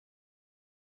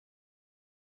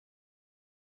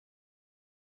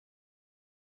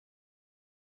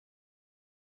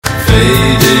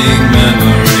fading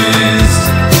memories.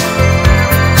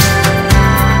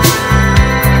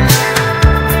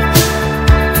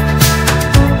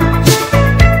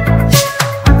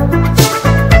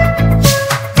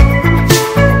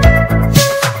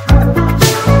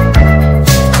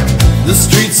 The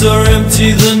streets are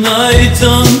empty, the night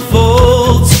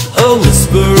unfolds. A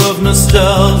whisper of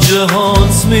nostalgia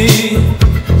haunts me.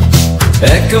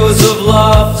 Echoes of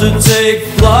laughter take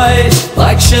flight,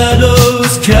 like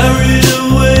shadows carried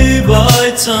away by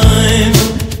time.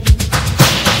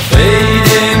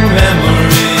 Fading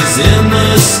memories in the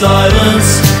silence,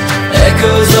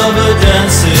 echoes of a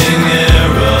dancing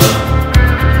era.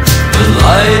 The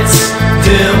lights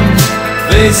dim,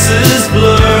 faces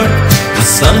blur, the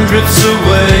sun drifts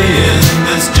away in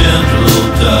this gentle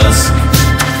dusk.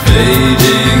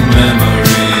 Fading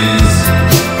memories.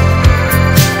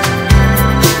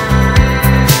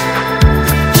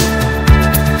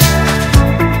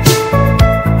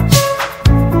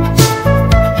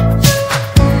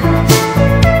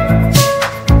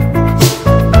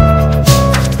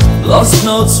 Lost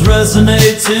notes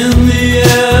resonate in the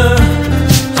air,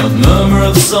 a murmur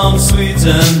of song sweet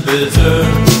and bitter.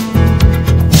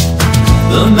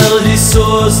 The melody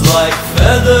soars like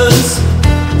feathers,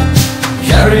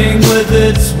 carrying with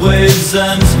it waves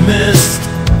and mist.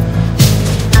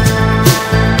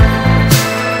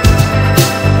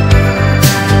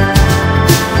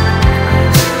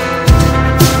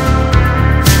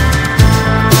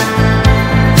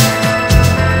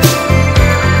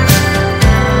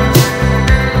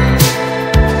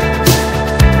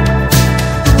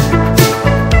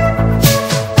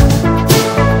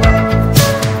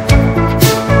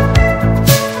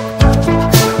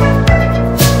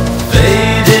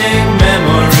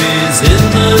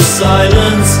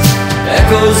 Silence,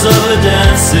 echoes of a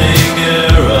dancing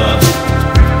era.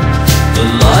 The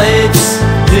lights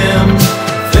dim,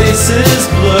 faces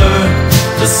blur,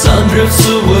 the sun drifts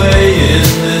away in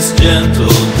this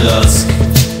gentle dusk.